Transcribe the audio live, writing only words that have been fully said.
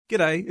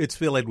G'day, it's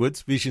Phil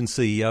Edwards, Vision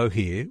CEO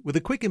here, with a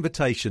quick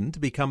invitation to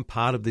become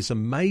part of this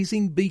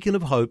amazing beacon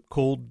of hope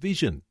called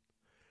Vision.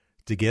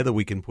 Together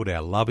we can put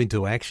our love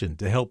into action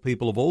to help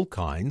people of all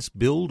kinds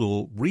build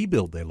or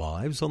rebuild their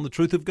lives on the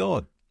truth of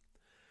God.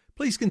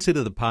 Please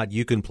consider the part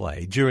you can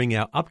play during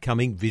our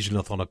upcoming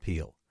Visionathon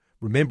appeal,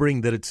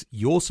 remembering that it's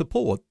your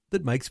support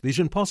that makes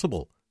Vision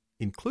possible,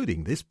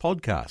 including this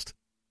podcast.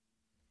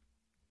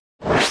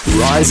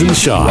 Rise and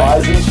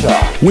Shine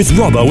with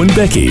Robbo and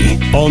Becky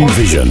on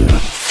Vision.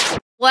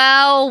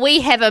 Well,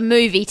 we have a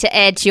movie to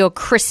add to your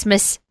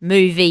Christmas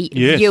movie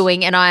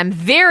viewing, and I am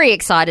very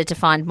excited to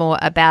find more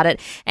about it.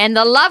 And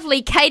the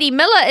lovely Katie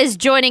Miller is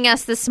joining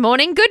us this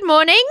morning. Good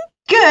morning.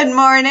 Good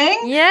morning.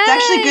 Yay. It's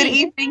actually good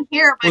evening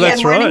here, but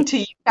good morning to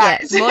you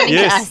guys. Yeah, morning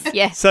to us.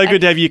 Yes. So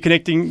good to have you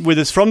connecting with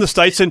us from the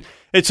States. And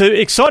it's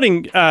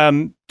exciting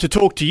to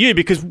talk to you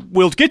because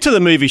we'll get to the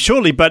movie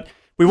shortly, but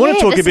we want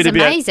to talk a bit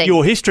about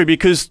your history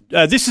because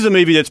this is a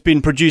movie that's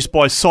been produced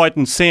by Sight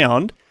and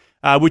Sound,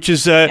 which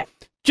is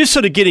just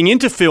sort of getting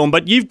into film,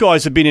 but you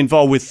guys have been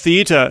involved with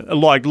theatre,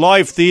 like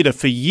live theatre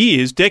for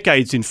years,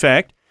 decades in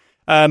fact,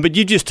 but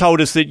you just told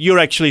us that you're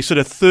actually sort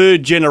of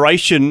third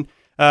generation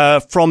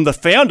from the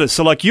founders,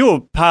 so like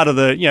you're part of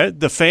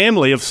the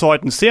family of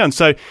Sight and Sound,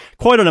 so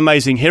quite an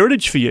amazing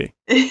heritage for you.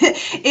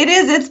 It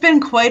is. It's been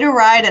quite a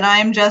ride, and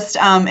I'm just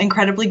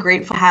incredibly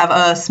grateful to have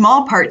a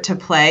small part to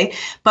play.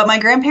 But my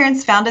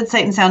grandparents founded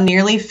Sight and Sound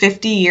nearly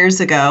 50 years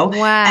ago.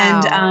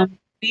 Wow. And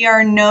we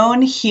are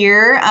known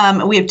here.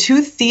 We have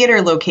 2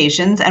 theater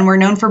locations, and we're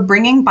known for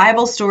bringing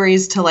Bible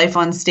stories to life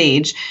on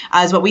stage,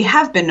 is what we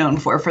have been known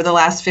for the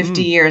last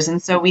 50 years.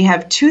 And so we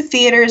have 2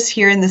 theaters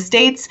here in the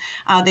States.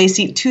 They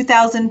seat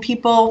 2,000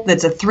 people.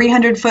 That's a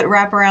 300-foot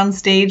wraparound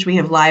stage. We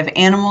have live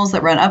animals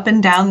that run up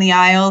and down the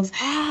aisles.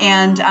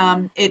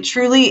 And it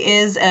truly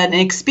is an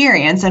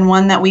experience, and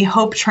one that we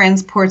hope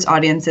transports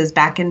audiences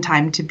back in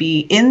time to be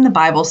in the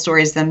Bible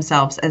stories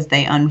themselves as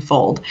they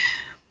unfold.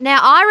 Now,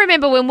 I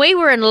remember when we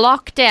were in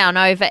lockdown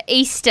over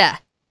Easter,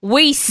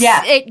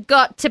 it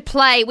got to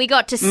play. We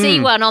got to see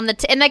one on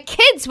and the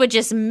kids were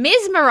just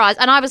mesmerised.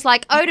 And I was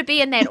like, to be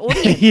in that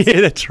audience.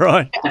 Yeah, that's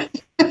right.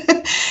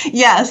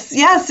 Yes.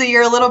 Yeah. So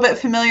you're a little bit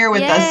familiar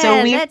with us.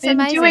 So we've been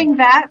doing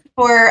that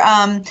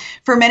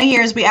for many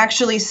years. We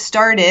actually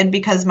started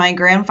because my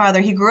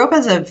grandfather, he grew up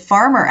as a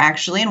farmer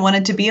actually and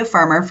wanted to be a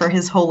farmer for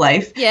his whole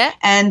life. Yeah.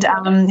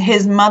 And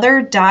his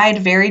mother died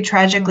very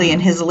tragically in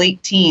his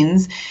late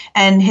teens.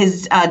 And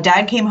his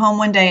dad came home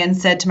one day and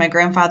said to my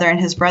grandfather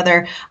and his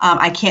brother,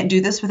 I can't do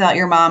this without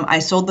your mom. I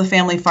sold the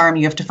family farm.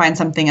 You have to find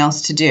something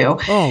else to do.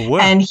 Oh, wow.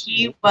 And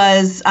he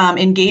was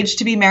engaged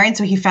to be married.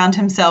 So he found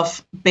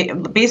himself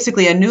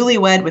basically a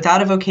newlywed without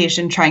a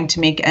vocation trying to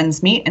make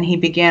ends meet. And he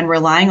began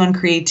relying on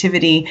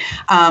creativity,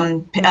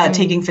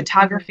 taking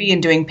photography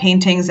and doing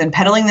paintings and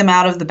peddling them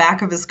out of the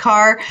back of his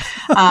car.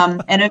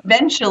 And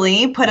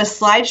eventually put a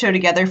slideshow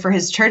together for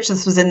his church.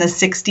 This was in the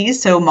 60s.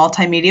 So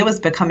multimedia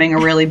was becoming a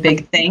really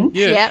big thing.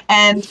 Yeah.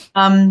 And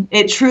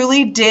it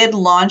truly did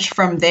launch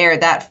from there.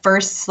 That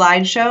first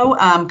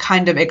slideshow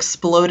kind of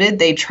exploded.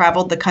 They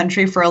traveled the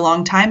country for a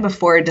long time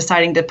before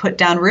deciding to put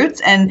down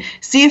roots and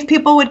see if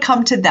people would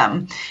come to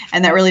them.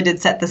 And that really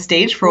did set the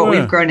stage for what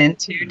we've grown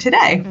into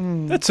today.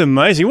 That's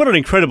amazing. What an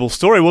incredible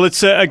story. Well,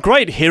 it's a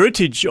great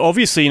heritage,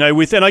 obviously, and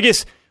I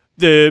guess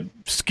the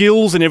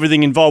skills and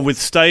everything involved with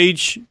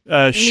stage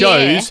shows.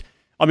 Yeah.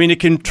 I mean, it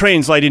can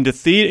translate into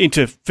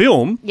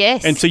film.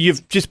 Yes. And so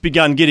you've just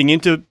begun getting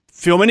into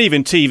film and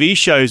even TV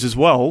shows as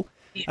well.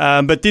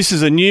 Yeah. But this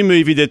is a new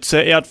movie that's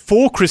out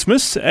for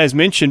Christmas, as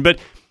mentioned. But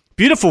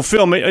beautiful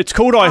film. It's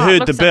called I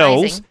Heard the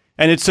Bells. Amazing.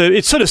 And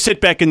it's sort of set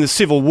back in the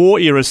Civil War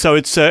era, so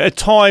it's a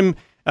time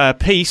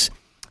piece,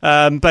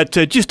 but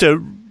just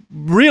a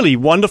really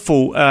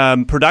wonderful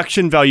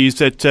production values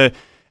that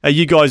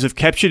you guys have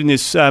captured in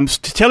this,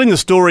 telling the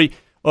story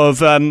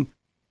of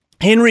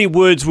Henry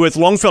Wadsworth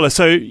Longfellow.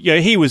 So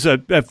he was a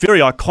very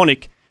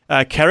iconic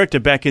character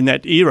back in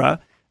that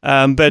era,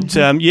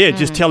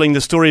 just telling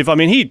the story of,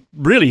 he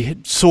really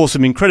saw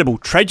some incredible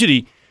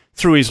tragedy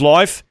through his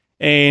life,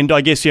 and I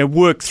guess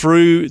worked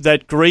through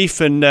that grief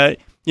and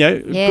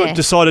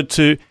decided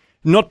to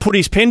not put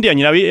his pen down.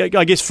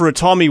 I guess for a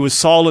time he was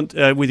silent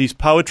with his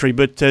poetry,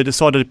 but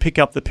decided to pick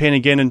up the pen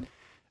again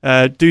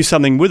and do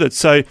something with it.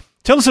 So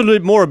tell us a little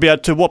bit more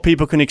about what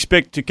people can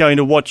expect to going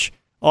to watch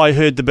I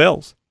Heard the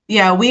Bells.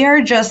 Yeah, we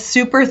are just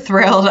super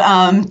thrilled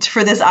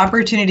for this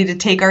opportunity to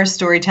take our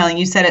storytelling.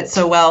 You said it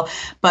so well,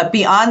 but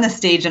beyond the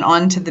stage and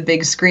onto the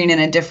big screen in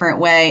a different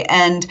way.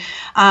 And,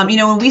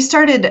 when we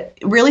started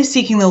really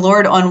seeking the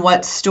Lord on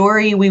what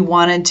story we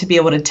wanted to be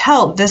able to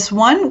tell, this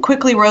one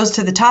quickly rose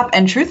to the top.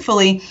 And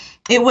truthfully,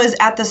 It was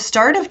at the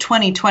start of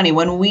 2020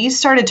 when we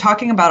started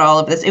talking about all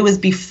of this. It was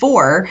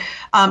before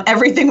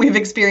everything we've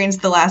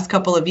experienced the last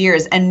couple of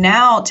years. And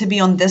now to be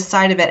on this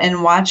side of it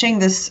and watching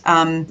this,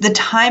 the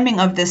timing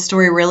of this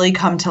story really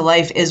come to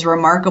life is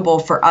remarkable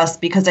for us,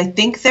 because I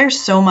think there's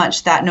so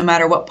much that no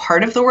matter what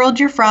part of the world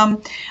you're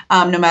from,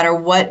 no matter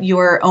what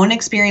your own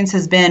experience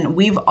has been,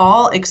 we've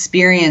all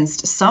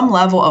experienced some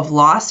level of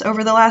loss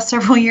over the last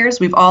several years.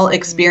 We've all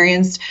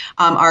experienced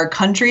our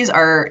countries,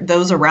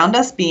 those around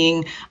us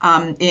being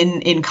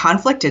in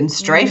conflict and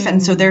strife.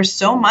 And so there's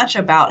so much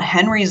about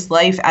Henry's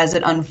life as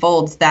it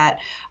unfolds that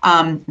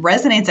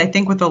resonates, I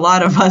think, with a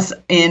lot of us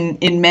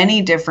in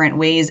many different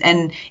ways,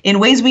 and in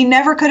ways we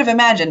never could have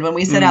imagined when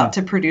we set out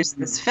to produce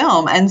this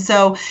film. And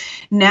so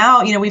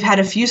now, we've had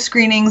a few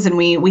screenings, and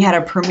we had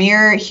a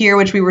premiere here,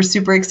 which we were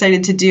super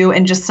excited to do.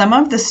 And just some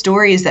of the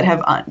stories that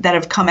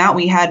have come out,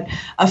 we had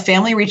a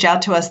family reach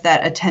out to us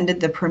that attended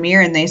the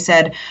premiere, and they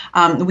said,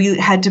 we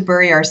had to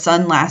bury our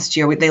son last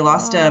year. They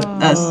lost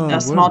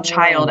a small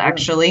child,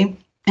 actually.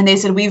 And they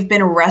said, we've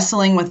been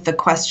wrestling with the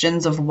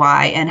questions of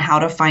why and how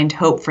to find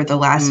hope for the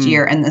last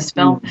year. And this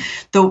film,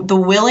 the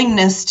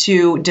willingness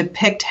to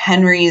depict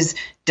Henry's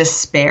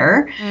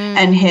despair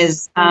and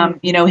his,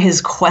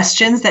 his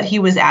questions that he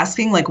was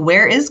asking, like,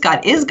 where is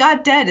God? Is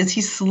God dead? Is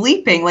he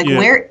sleeping? Like,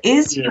 where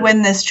is he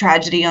when this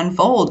tragedy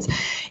unfolds?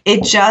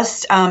 It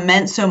just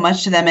meant so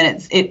much to them.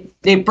 And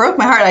it broke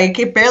my heart. I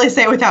can barely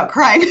say it without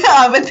crying.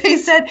 But they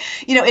said,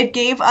 it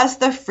gave us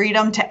the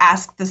freedom to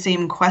ask the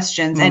same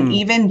questions. And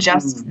even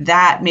just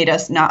that made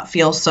us not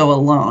feel so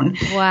alone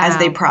as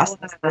they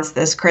process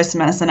this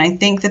Christmas. And I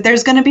think that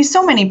there's going to be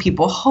so many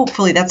people,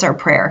 hopefully that's our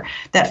prayer,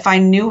 that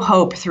find new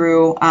hope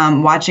through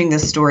watching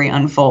this story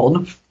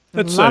unfold.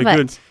 That's so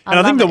good. And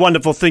I think the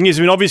wonderful thing is,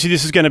 obviously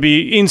this is going to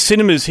be in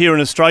cinemas here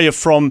in Australia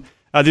from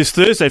this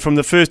Thursday, from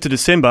the 1st of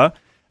December.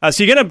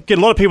 So you're going to get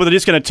a lot of people that are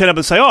just going to turn up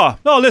and say,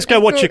 let's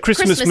go watch a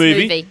Christmas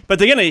movie. But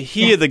they're going to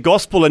hear the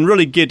gospel and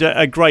really get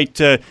a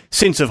great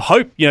sense of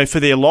hope, for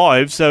their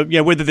lives,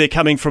 whether they're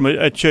coming from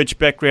a church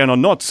background or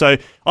not. So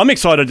I'm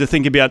excited to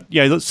think about,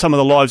 some of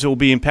the lives that will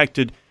be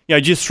impacted,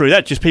 just through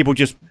that, just people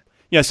just,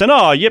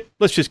 saying,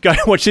 let's just go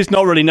watch this,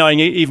 not really knowing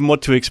even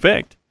what to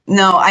expect.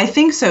 No, I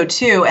think so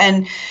too.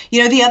 And,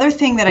 the other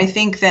thing that I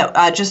think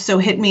that just so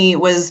hit me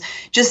was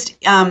just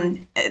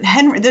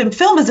Henry. The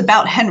film is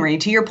about Henry.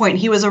 To your point,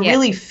 he was a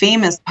really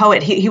famous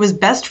poet. He was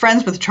best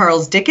friends with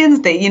Charles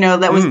Dickens.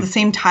 That was the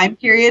same time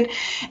period.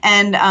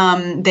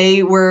 And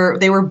they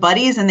were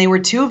buddies, and they were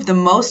two of the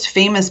most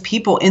famous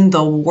people in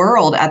the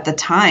world at the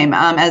time.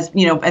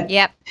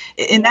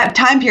 In that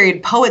time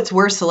period, poets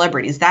were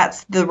celebrities.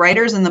 That's the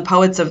writers and the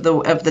poets of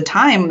the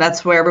time.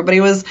 That's where everybody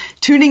was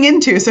tuning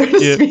into, so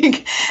to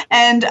speak.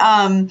 And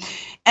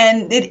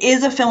it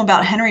is a film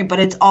about Henry, but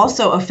it's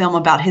also a film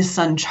about his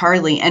son,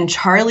 Charlie, and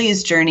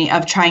Charlie's journey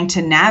of trying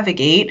to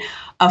navigate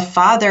a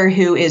father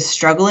who is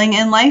struggling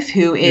in life,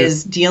 who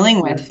is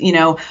dealing with,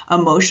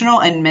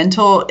 emotional and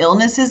mental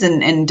illnesses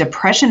and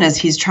depression as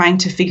he's trying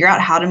to figure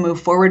out how to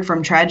move forward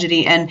from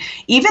tragedy. And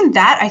even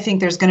that, I think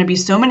there's going to be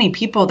so many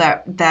people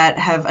that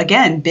have,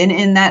 again, been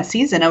in that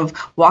season of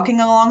walking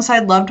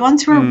alongside loved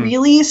ones who are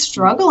really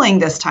struggling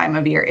this time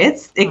of year.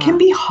 It can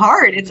be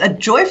hard. It's a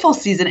joyful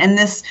season. And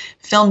this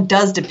film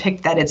does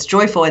depict that. It's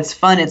joyful, it's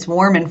fun, it's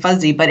warm and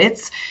fuzzy, but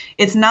it's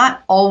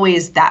not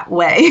always that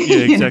way. Yeah,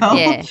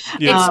 exactly.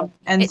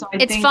 And so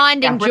it's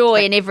finding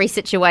joy in every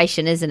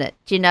situation, isn't it?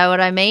 Do you know what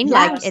I mean?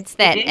 Yes, it's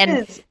that.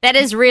 And that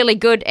is really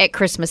good at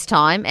Christmas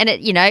time. And,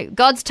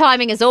 God's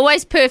timing is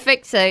always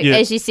perfect. So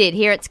as you said,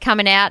 here it's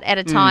coming out at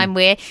a time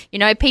where,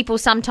 people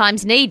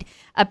sometimes need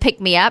a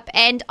pick-me-up.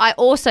 And I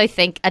also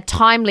think a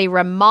timely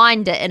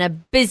reminder in a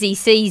busy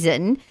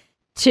season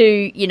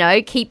to,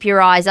 keep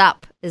your eyes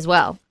up as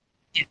well.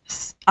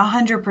 Yes,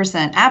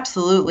 100%.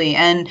 Absolutely.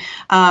 And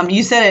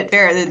you said it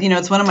fair.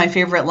 It's one of my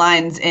favorite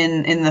lines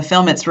in the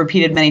film. It's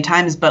repeated many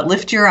times, but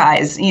lift your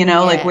eyes,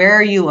 like, where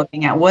are you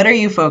looking at? What are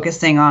you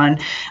focusing on?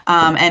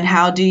 And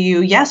how do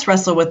you,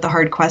 wrestle with the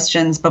hard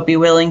questions, but be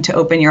willing to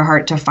open your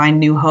heart to find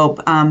new hope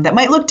that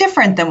might look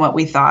different than what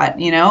we thought.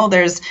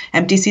 There's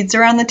empty seats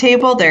around the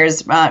table.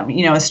 There's,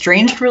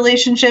 estranged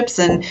relationships,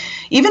 and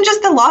even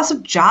just the loss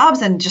of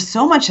jobs. And just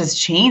so much has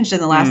changed in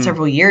the last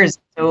several years.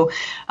 So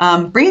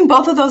bringing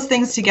both of those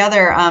things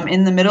together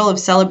in the middle of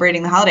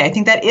celebrating the holiday, I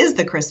think that is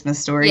the Christmas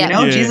story.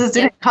 Jesus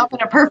didn't come in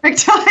a perfect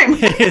time.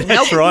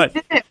 That's right.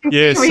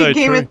 He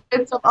came in the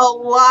midst of a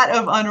lot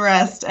of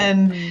unrest.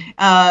 And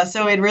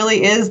so it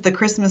really is the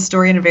Christmas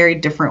story in a very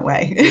different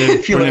way.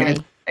 If you look at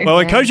it. Well,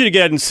 I encourage you to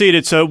get out and see it.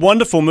 It's a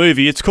wonderful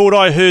movie. It's called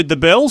I Heard the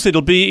Bells.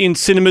 It'll be in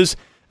cinemas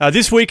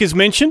this week, as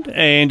mentioned.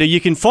 And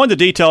you can find the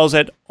details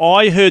at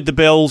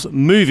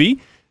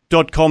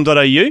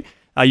iheardthebellsmovie.com.au.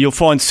 You'll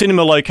find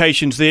cinema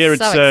locations there.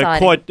 It's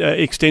quite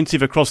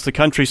extensive across the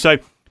country. So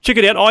check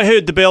it out,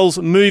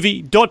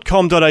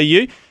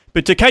 iheardthebellsmovie.com.au.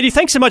 But Katie,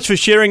 thanks so much for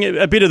sharing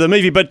a bit of the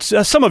movie, but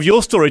some of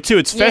your story too.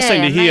 It's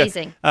fascinating to hear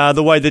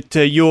the way that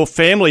your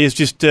family has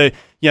just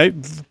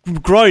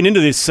grown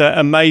into this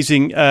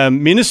amazing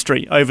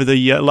ministry over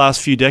the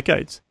last few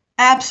decades.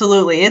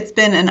 Absolutely. It's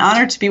been an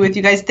honor to be with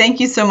you guys. Thank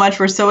you so much.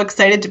 We're so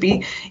excited to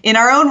be, in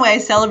our own way,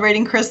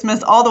 celebrating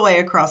Christmas all the way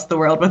across the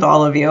world with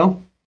all of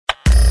you.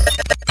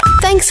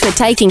 Thanks for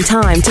taking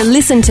time to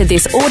listen to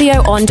this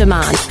audio on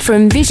demand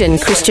from Vision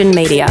Christian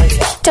Media.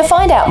 To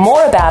find out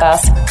more about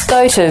us,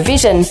 go to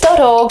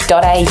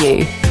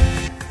vision.org.au.